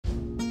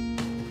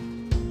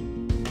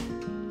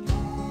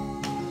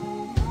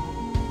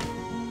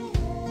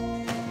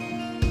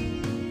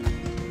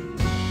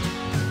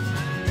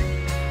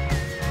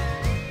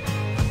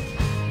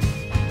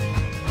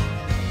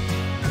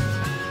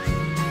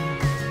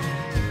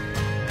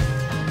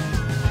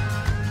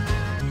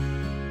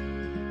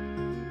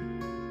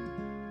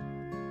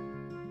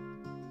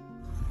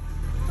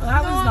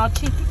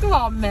cheeky. Go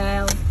on,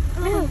 Mel.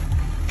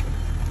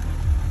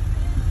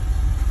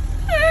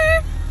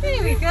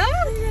 Here we go.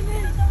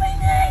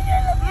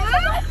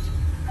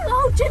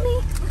 Oh,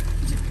 Jimmy.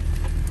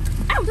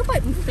 Ow, don't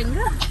bite my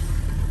finger.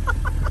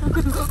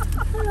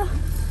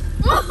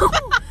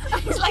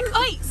 He's like,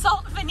 oi,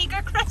 salt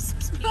vinegar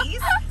crisps,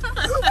 please.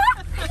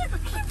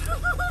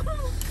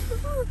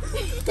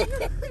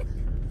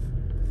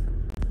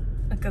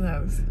 Look at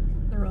those,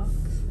 the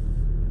rocks.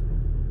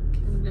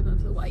 Kingdom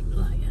of the White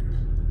Lion.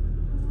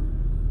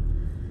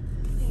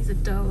 These are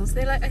does.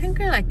 They like, I think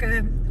they're like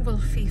a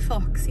wolfy,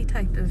 foxy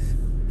type of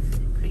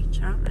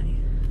creature, aren't they?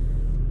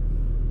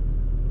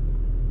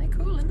 They're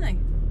cool, aren't they?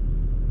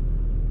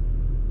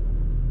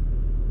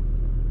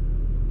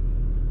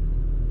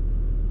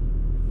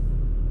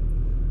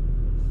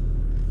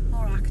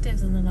 More active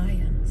than the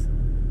lions.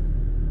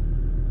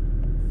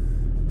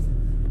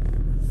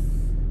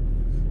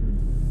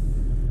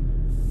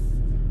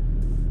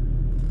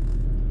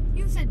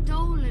 You said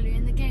doe lily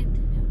in the game,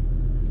 didn't you?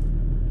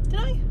 Did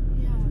I?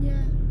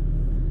 Yeah.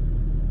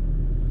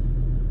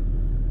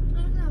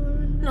 I don't know,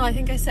 we're in No, I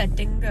think I said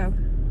dingo.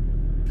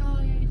 Oh,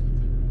 yeah, you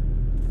said dingo.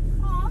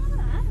 Oh, look at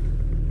that.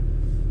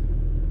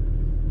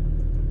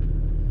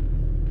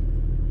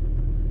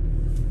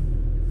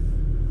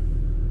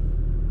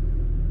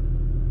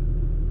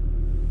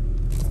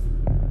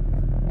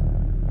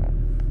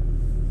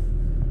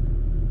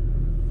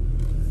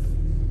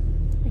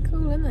 They're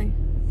cool, aren't they?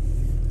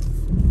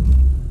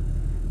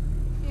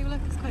 You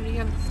look, it's quite a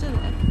youngster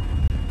there.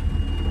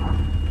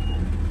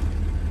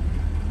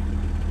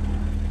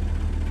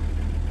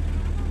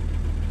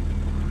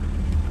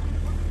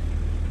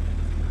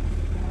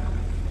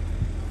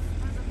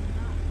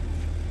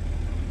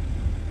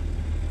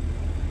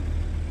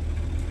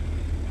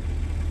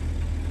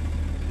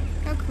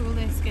 How cool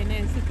their skin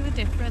is. Look at the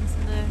difference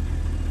in the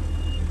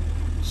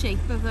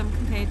shape of them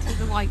compared to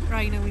the white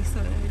rhino we saw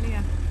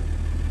earlier.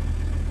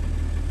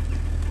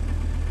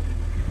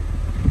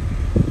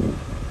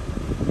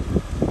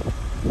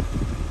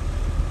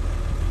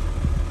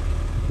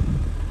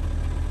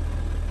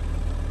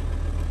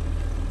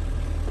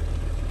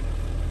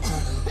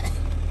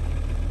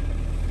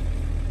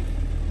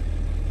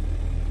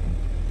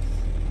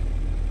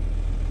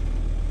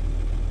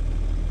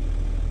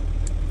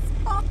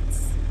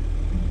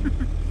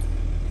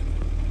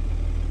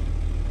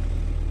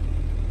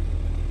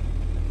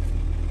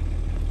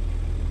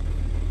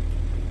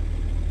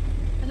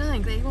 I don't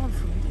think they want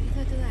food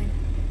either, do they?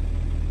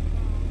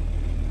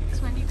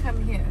 Because when you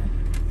come here,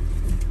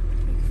 you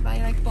can buy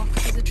like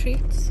boxes of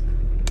treats.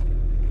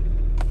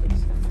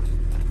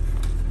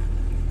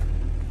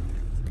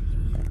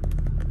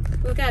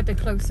 We'll get a bit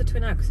closer to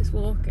it now because it's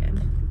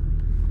walking.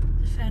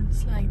 The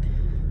fence line.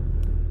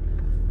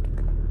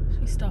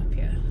 Should we stop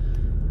here?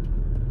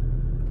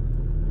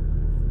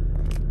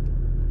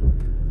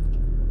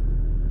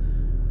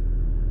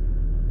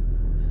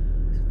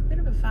 It's a bit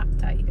of a fat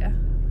tiger.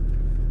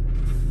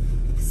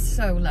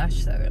 So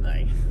lush though, and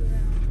I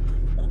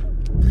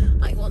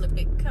want a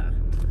big cat.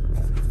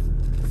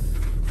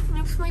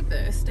 And for my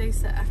birthday,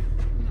 sir.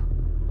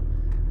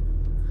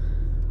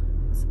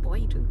 What's the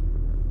boy do?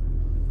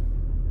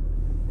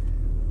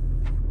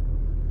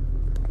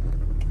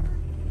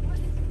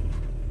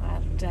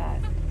 Well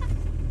done.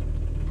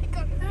 I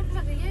got those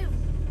look at you.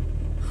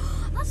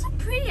 That's so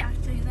pretty,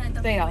 actually.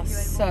 They are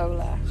so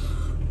lush.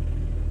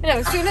 You know,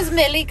 as soon as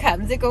Millie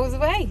comes, it goes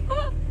away.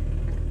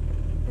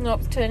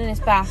 Nope, turning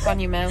his back on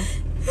you, Mel.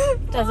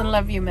 Doesn't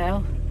love you,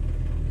 Mel.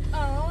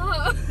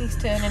 Oh. He's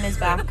turning his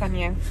back on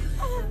you.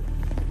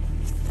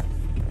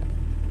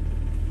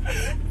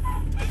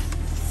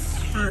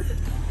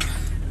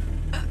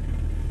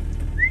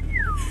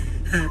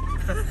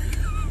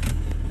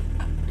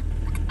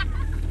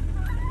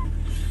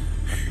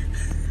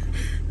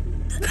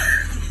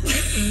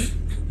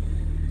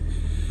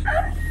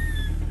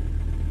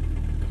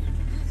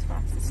 It's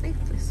fast asleep,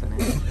 this one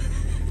is.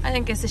 I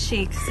think it's a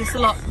she, because it's a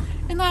lot.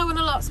 Isn't that one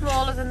a lot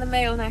smaller than the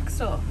male next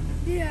door?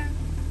 Yeah.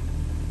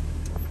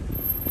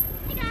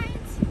 Hey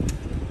guys.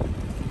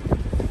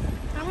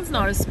 That one's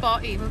not as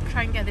spotty. We'll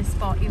try and get this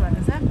spotty one,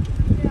 is it?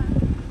 Yeah.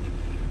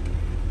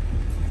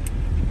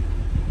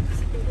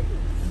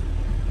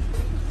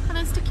 And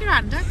then stick your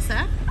hand out,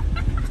 sir.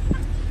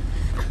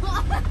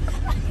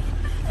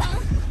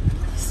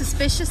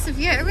 Suspicious of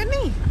you, isn't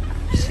he?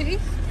 She?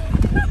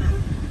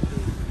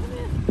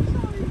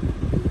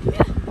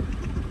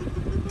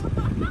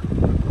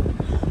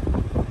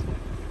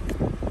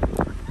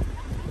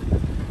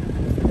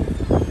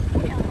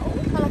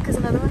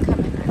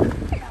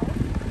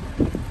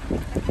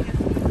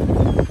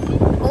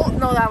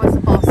 No, that was the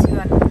bossy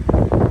one.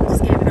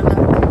 Just gave it a look.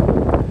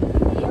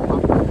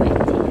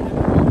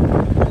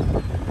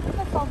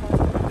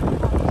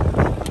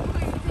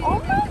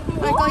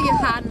 I got your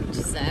hand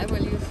there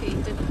while you were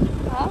feeding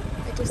her. Huh?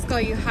 I just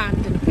got your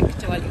hand in a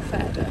picture while you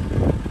fed her.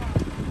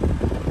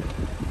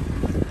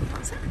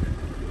 What's that?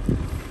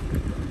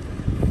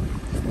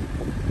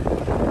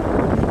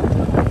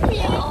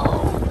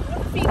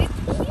 Feed it.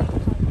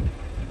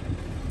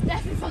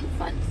 Definitely from the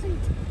front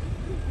seat.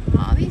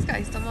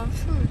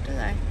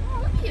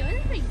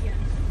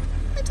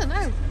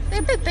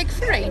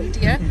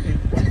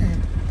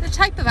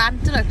 type of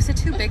antelopes are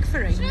too big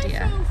for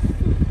reindeer.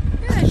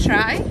 Yeah,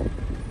 try.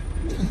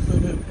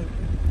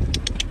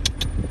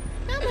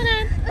 Come on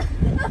in.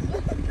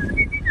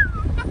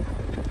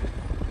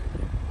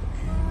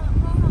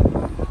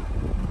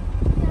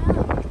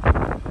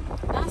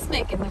 That's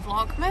making the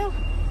vlog, Mel.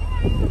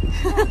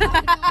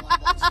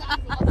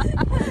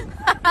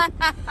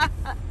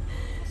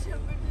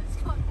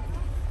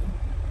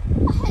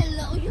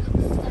 Hello, you look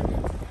stunning.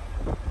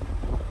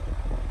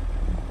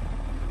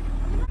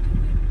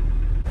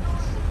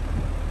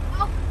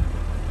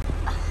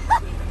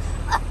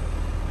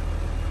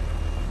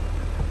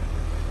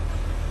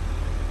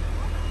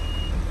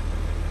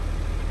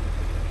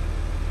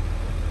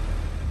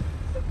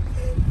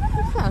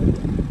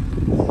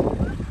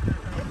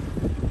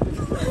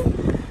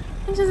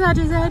 He just had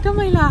his head on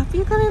my lap. Are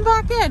you coming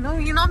back in? Oh,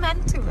 you're not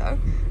meant to though.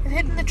 I've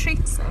hidden the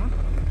treats though.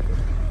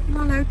 I'm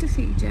not allowed to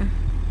feed you.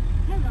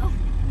 Hello.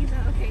 You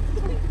know, okay.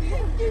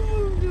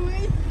 Do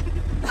it.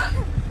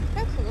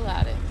 How cool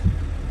that is.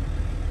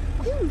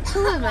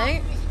 Cool,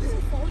 mate.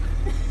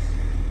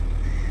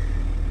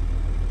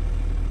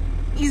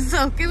 He's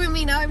sulking with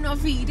me now. I'm not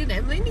feeding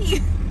him, isn't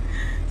he?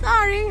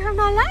 Sorry, I'm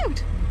not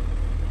allowed.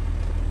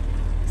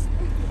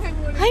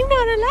 I'm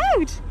not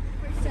allowed.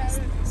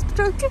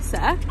 Stroke it, sir.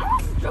 I'm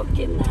not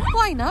stroking that.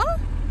 Why not?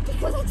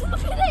 Because I didn't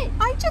look at it.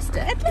 I just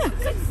did. Look.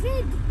 I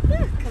said.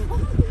 Look.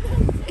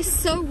 It's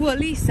so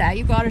woolly, sir.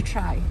 You gotta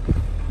try.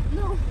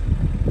 No.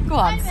 Go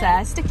on,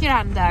 sir. Stick your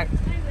hand out.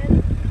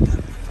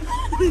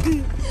 I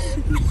will.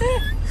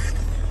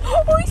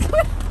 Oh, he's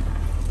going.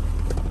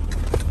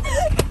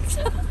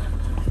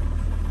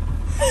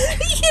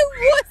 You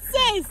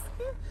wusses!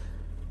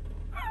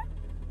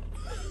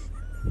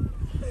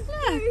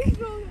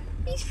 Look.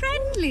 He's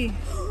friendly.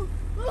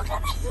 Look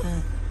at it.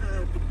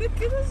 Look at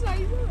the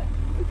size of it.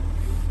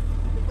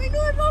 Wait, no,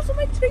 I've lost all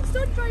my tricks.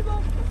 Don't drive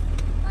off.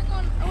 Hang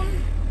on. I want to...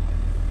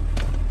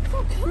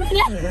 Oh, come in.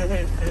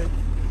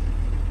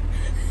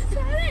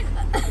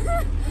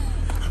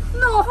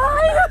 No,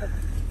 hi.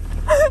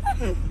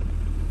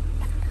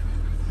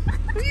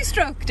 Have you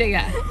stroked it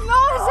yet?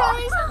 No,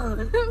 sorry.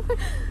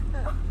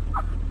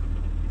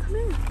 Come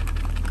in.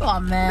 Go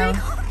on, Mel.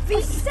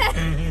 Be set.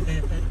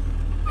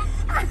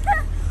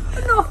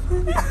 No.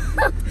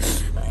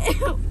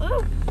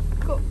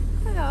 Go.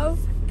 Hello.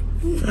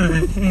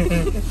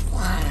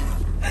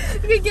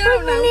 Okay, get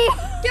out now.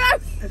 Get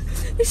out.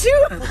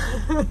 Shoot.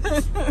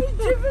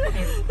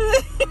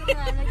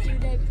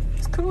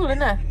 It's cool,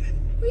 isn't it?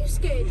 Were you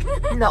scared?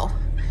 No.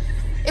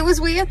 It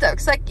was weird though,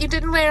 because like you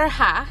didn't wear a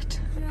hat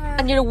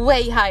and you're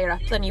way higher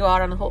up than you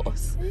are on a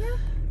horse. Yeah.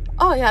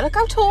 Oh yeah, look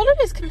how tall it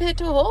is compared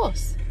to a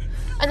horse.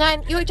 And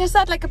then you just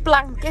had like a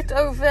blanket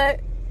over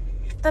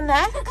the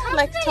neck,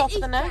 like the top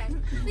of the neck.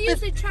 They use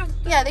their trunk.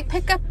 Yeah, they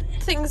pick up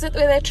things with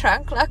their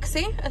trunk, look,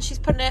 see? And she's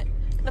gonna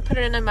put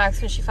it in her mouth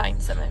when she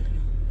finds something.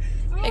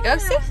 There you go,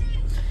 see?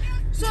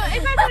 So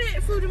if I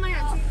put food in my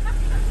hand,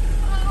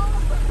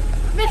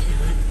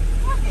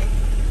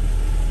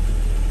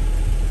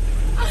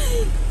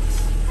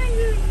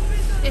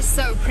 It's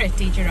so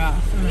pretty,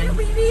 giraffe. I mean.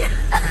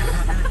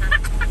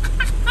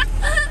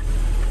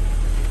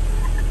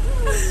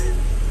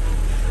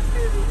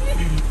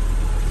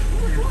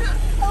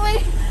 Oh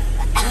wait.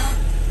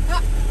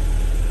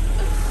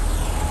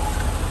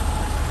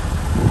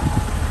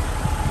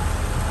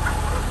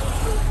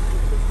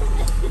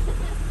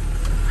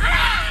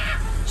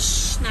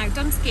 Shh, now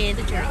don't scare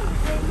the giraffe.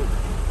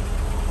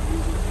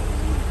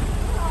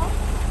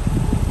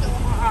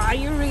 Oh,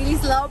 you're really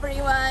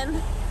slobbery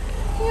one.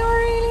 You're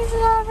really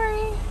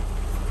slobbery.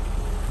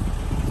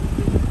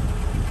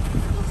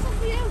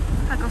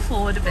 I'll go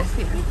forward a bit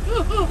for you.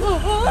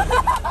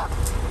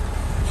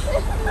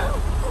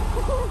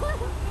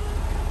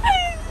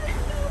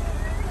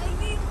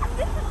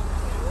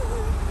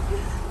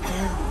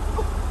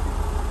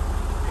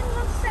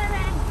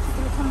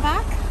 Gonna come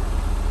back?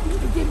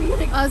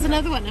 Oh, there's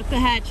another one up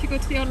ahead. Should we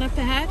go to the one up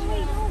ahead?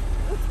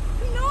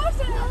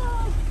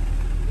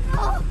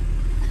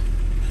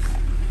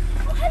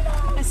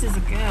 This is a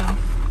girl.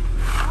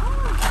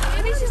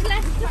 Maybe she's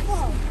left the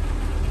ball.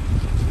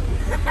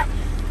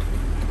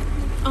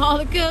 Oh,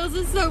 the girls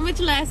are so much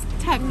less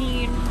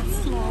tummy and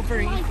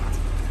slobbery.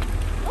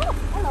 Oh,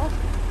 hello.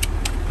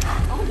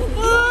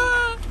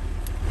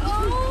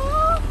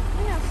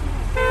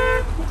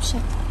 Oh,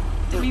 shit.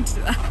 Didn't mean to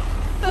do that.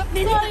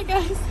 Sorry,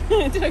 guys.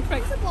 Did I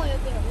crack? It's a boy or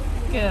girl?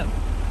 Girl.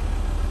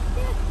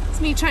 It's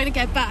me trying to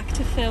get back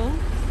to film.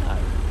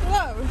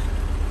 Whoa.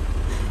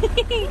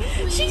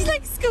 She's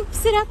like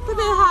scoops it up with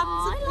her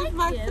hands and her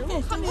mouth a bit,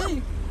 isn't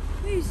she?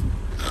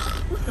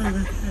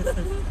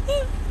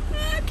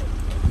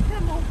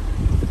 Come on.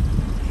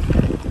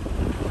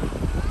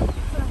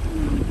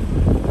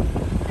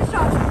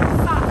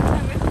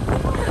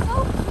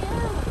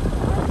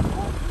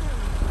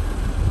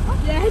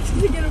 Yeah,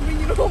 she's gonna bring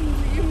it home to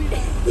you.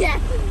 Yeah.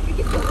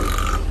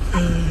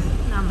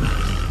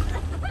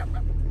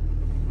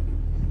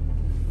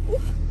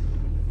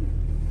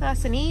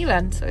 That's an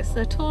eland, so it's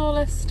the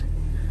tallest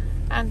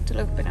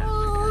antelope in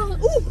Africa.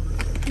 Ooh!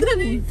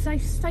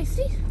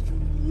 Spicy?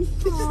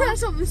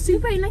 That's something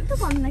super. I like the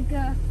one like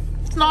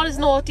It's not as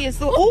naughty as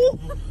the. Oh!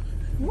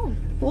 Whoa.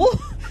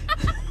 Oh!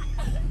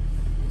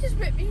 Just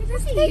ripped me with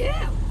his heel.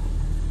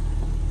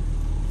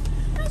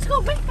 Let's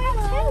go big back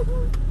too.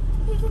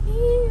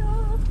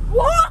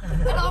 What?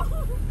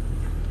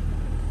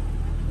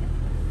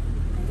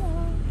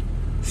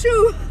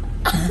 Shoo.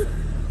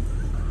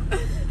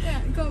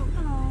 Yeah, go.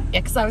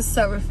 Yeah, because I was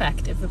so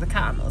effective with the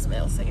camel's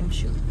mill saying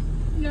shoot.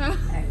 No.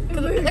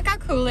 Look how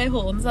cool their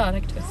horns are,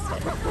 like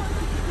twisted.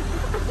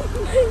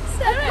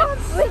 I can't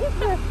sleep.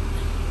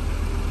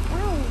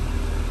 Wow.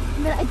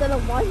 I don't know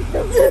why you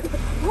don't.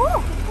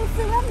 What? What's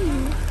the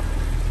running?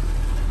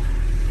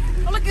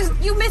 Oh, look,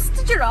 you missed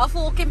the giraffe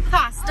walking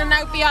past and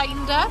now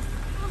behind her.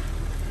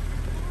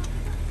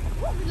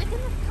 What? Look in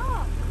the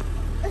car.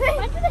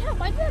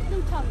 Why do they have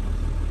blue tongues?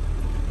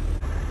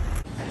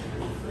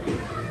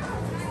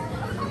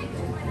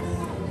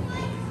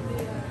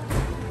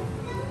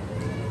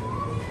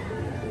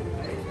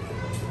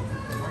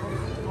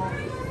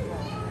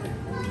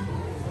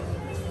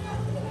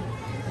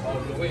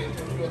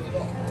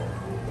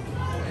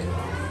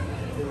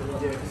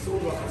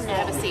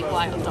 Never seen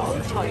wild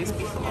dog toys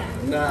before.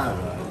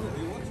 No.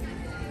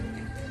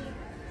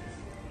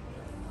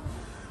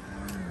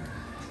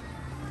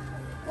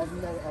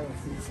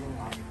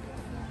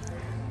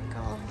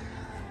 God.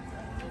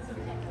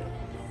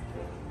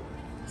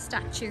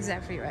 Statues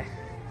everywhere.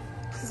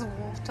 There's a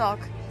warthog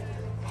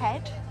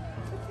head,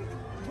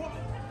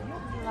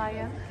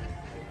 lion,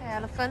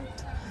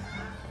 elephant,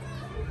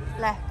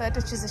 leopard,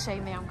 which is a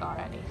shame they haven't got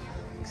any,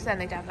 because then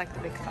they'd have like the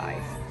big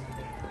five.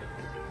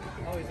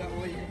 Oh, is that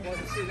what you want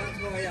to see? That's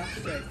why I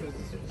asked you.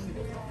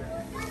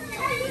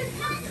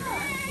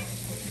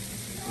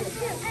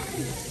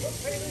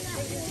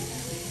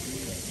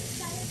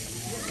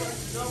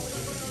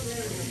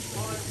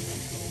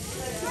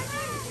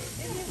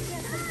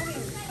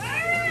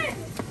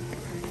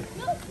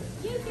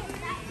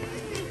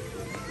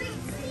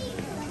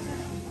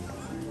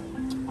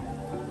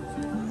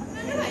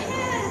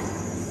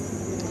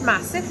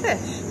 Massive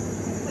fish.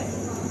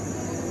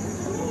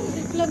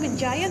 They're blooming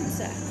giants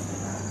there. I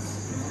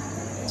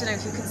don't know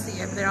if you can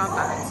see it, but there are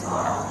birds in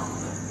here.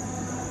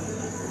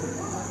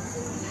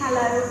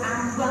 Hello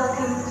and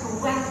welcome to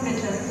West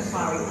Midlands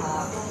Safari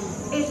Park.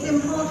 It's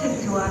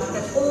important to us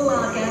that all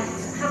our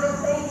guests have a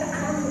safe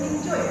and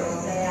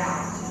enjoyable day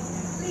out.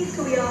 Please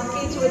can we ask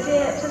you to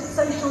adhere to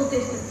social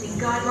distancing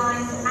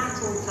guidelines at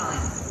all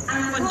times.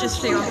 And One just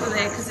flew over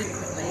there because it.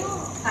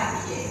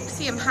 thank you.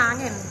 See him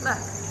hanging. Look.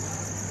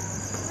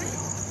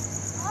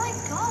 Oh my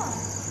god.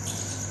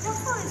 Your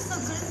phone is so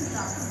good and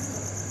stuff.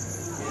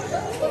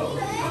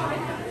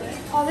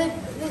 Oh, they're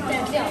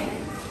dead, yeah.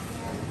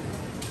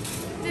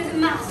 There's a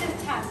massive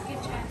tag,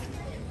 good check.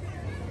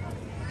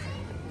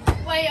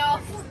 Way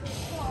off.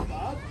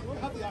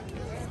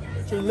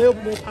 So a little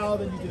bit more power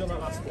than you did on that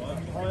last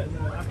one. The height and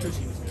the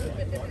accuracy was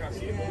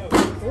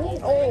good.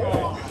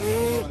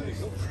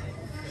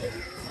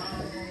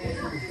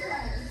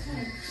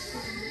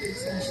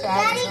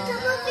 Daddy,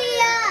 come over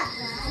here.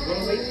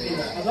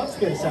 I'd love to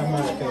go to San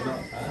Marco, but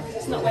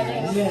It's not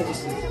winning. yeah,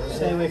 just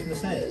stay away from the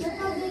snakes.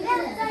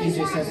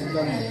 Easier said than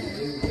done.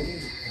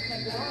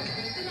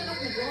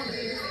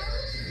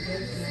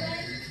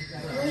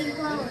 Where are you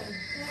going?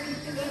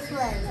 This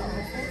way.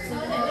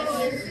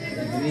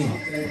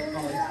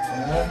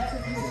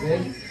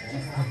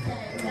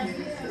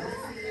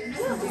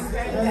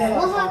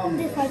 What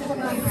happened if I put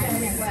my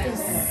phone at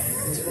this?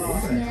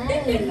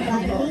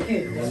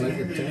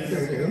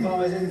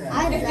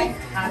 I'd like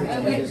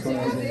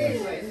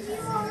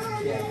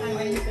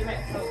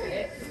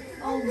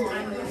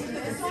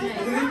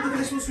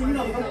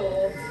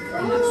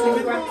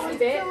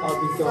I'll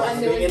be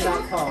gone. In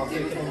that car.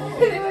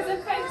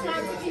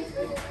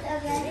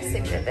 This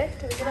exhibit,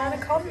 it was an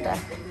anaconda.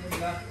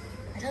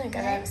 I don't think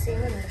I've ever seen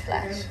one in the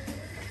flesh.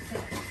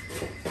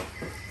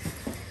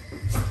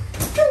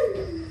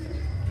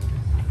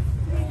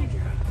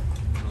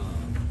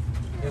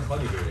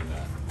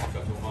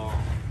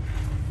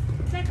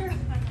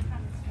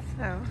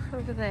 So,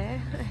 over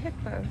there are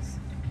hippos.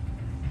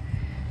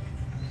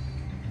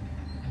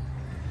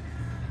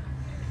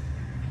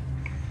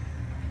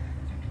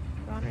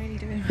 Aren't really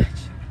doing much.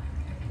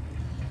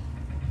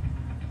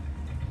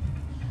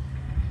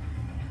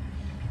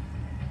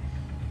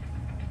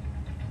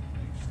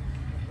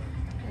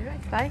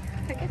 Alright, bye.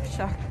 A gift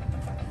shop.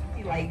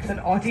 He likes an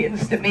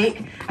audience to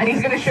make, and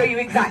he's going to show you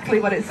exactly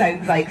what it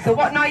sounds like. So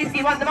what noise do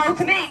you want them all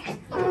to make?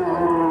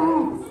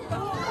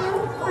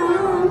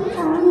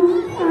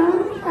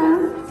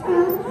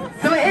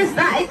 So it is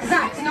that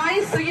exact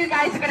noise, so you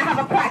guys are going to have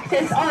a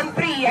practice on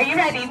 3. Are you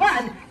ready?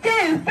 1,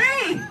 2,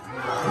 3!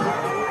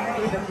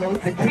 Give them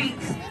loads of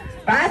treats.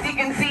 But as you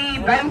can see,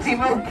 Bounty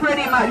will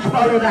pretty much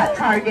follow that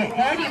target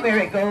anywhere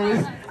it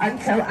goes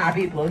until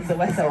Abby blows the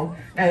whistle.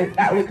 Now,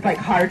 that looked like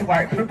hard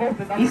work for both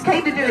of them. He's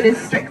kind of doing his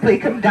Strictly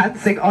Come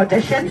Dancing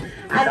audition,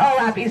 and all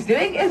Abby's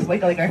doing is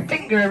wiggling her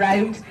finger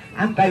around,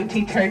 and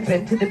Bounty turns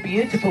into the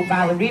beautiful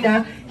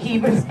ballerina he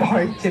was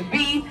born to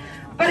be.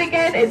 But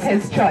again, it's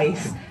his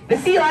choice. The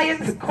sea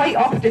lions quite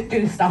often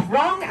do stuff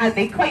wrong, and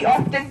they quite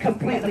often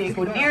completely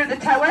go near the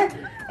tower.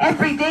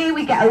 Every day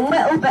we get a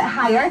little bit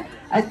higher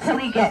until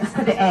he gets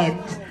to the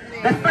end.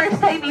 The first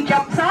time he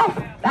jumps off,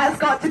 that's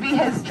got to be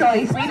his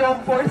choice. We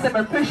don't force him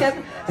or push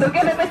him, so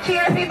give him a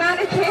cheer if he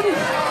manages.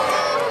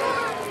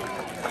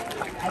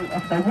 Out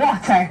of the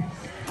water.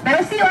 Now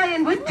a sea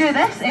lion would do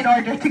this in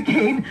order to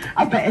gain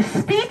a bit of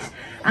speed,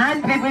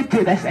 and they would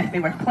do this if they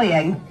were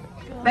playing.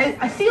 Now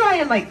a sea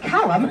lion like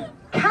Callum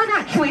can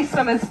actually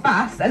swim as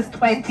fast as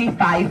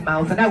 25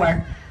 miles an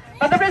hour.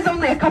 But there is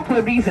only a couple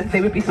of reasons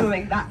they would be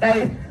swimming that.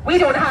 Now, we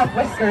don't have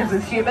whiskers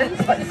as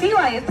humans, but sea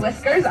lions'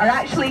 whiskers are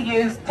actually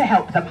used to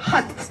help them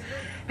hunt.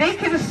 They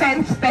can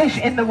sense fish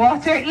in the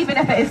water, even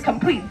if it is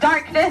complete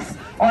darkness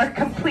or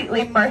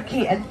completely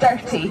murky and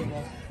dirty.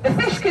 The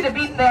fish could have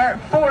been there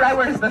 4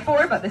 hours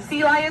before, but the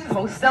sea lions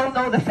will still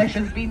know the fish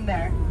has been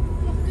there.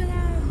 Look at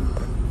them.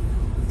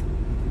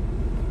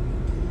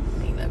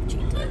 They love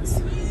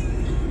cheetahs.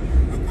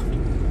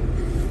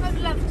 I'd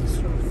love to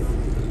stroke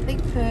them. They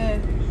purr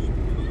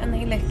and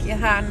they lick your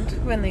hand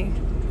when they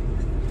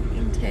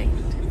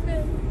intact.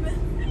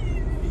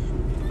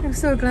 I'm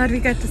so glad we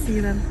get to see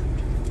them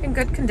in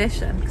good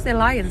condition, because their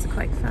lions are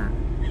quite fat.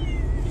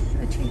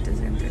 The cheetahs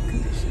are in good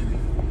condition.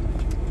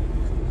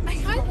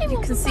 You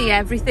can see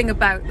everything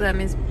about them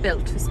is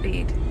built for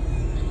speed.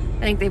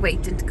 I think they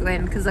waited to go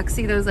in because I can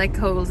see those like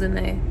holes in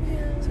there,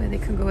 so they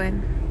can go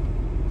in.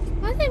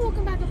 Why are they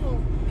walking back and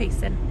forth?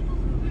 Pacing.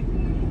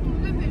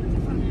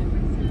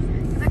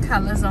 The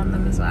colours on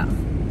them as well.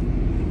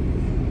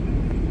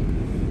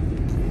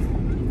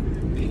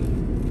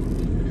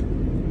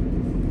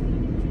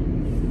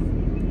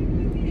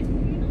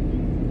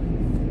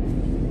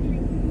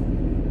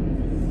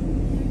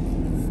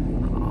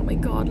 Oh my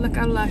god, look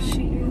how lush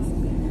she is.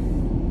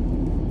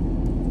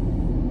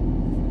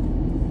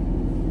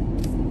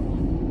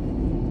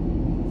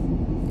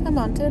 Come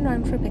on, turn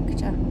around for a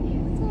picture.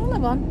 That's all I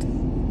want.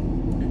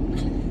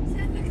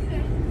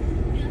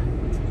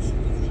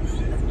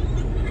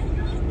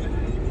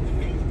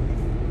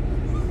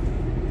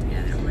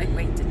 Yeah, they're like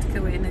waiting to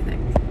go in, I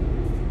think.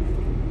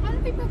 How do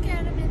people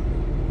get them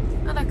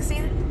in? Oh look,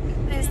 see,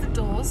 there's the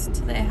doors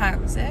to their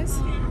houses.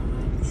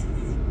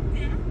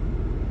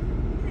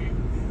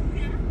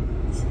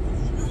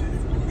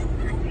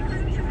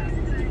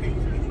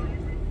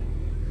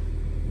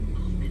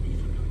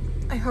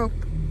 I hope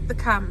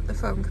the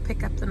phone could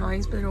pick up the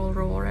noise, but they're all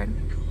roaring,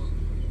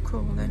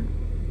 crawling.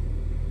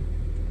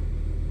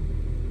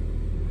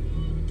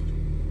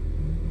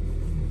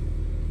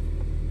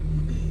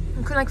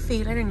 You can like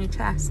feel it in your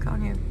chest,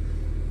 can't you?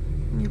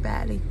 In your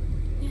belly.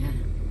 Yeah.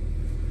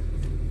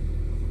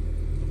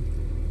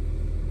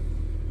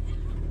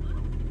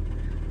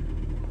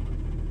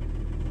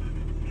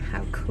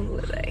 How cool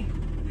are they?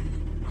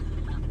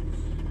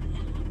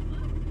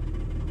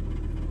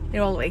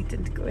 They're all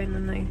waiting to go in,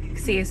 and they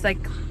see it's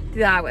like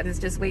the hour is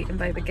just waiting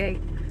by the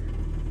gate.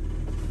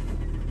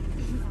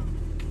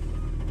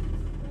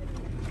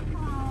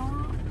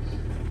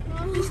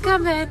 He's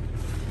coming.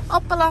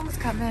 Up along's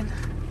coming.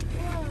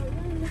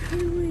 I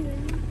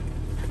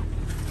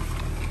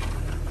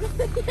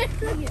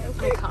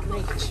can't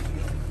reach.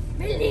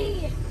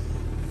 Really?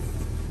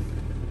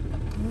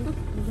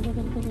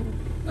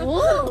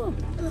 Oh!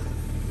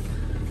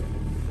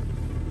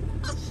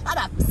 Shut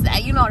up, sir.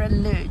 You're not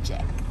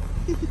allergic.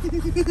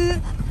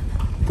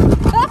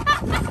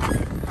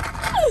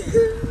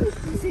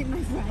 See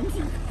my friend.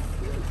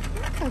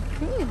 So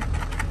cool.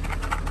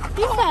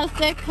 You felt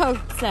their coat,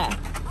 sir.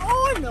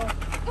 Oh no!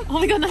 Oh,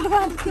 we got another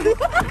one.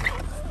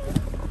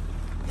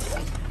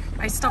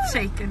 Right, stop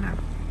shaking now.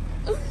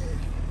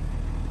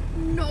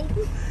 No.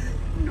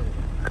 No.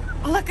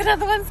 Oh, look,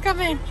 another one's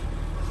coming.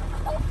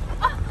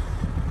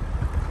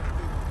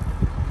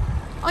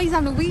 Oh, he's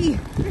having a wee.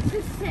 This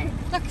is sick.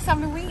 Look, he's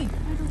having a wee.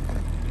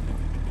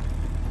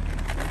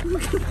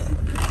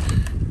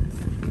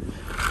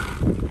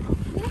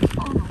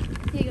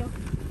 Here you go.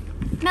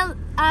 Mel,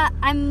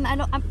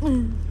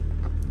 I'm.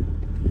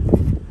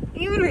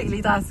 You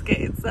really that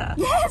scared, sir.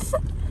 Yes!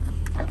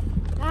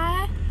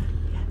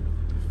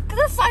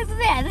 The size of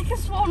there, they can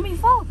swallow me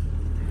full.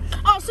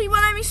 Oh, so you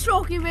want to let me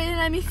stroke you, really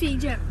let me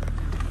feed you?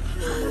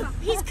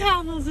 These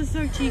camels are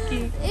so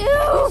cheeky.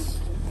 Ew!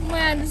 My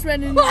hand is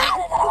running. Saw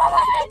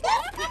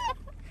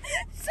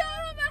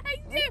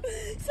behind you!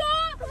 Saw!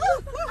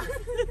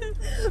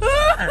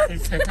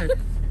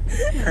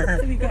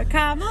 Have you got a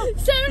camel?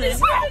 Someone is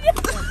behind you!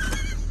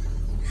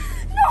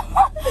 No!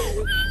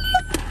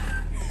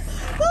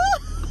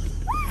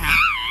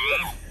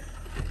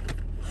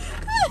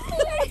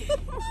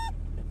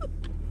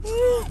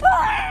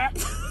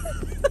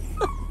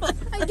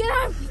 I get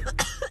out!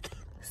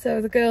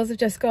 So the girls have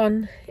just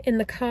gone in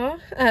the car.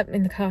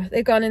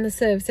 They've gone in the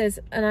services,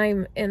 and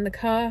I'm in the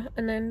car,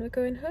 and then we're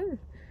going home.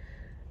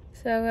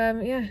 So yeah,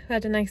 we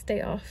had a nice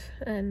day off,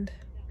 and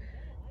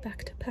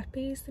back to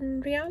puppies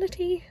and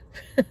reality.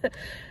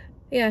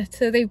 Yeah,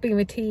 so they've been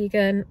with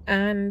Tegan,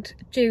 and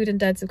Jude and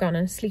Duds have gone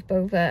on a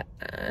sleepover,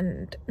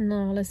 and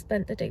Nala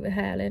spent the day with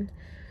Helen.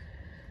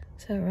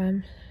 So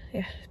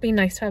yeah, it's been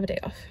nice to have a day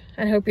off,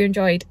 and I hope you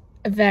enjoyed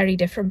a very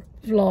different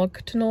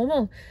vlog to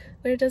normal,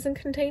 where it doesn't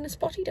contain a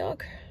spotty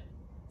dog.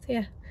 So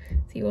yeah,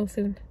 see you all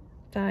soon.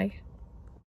 Bye.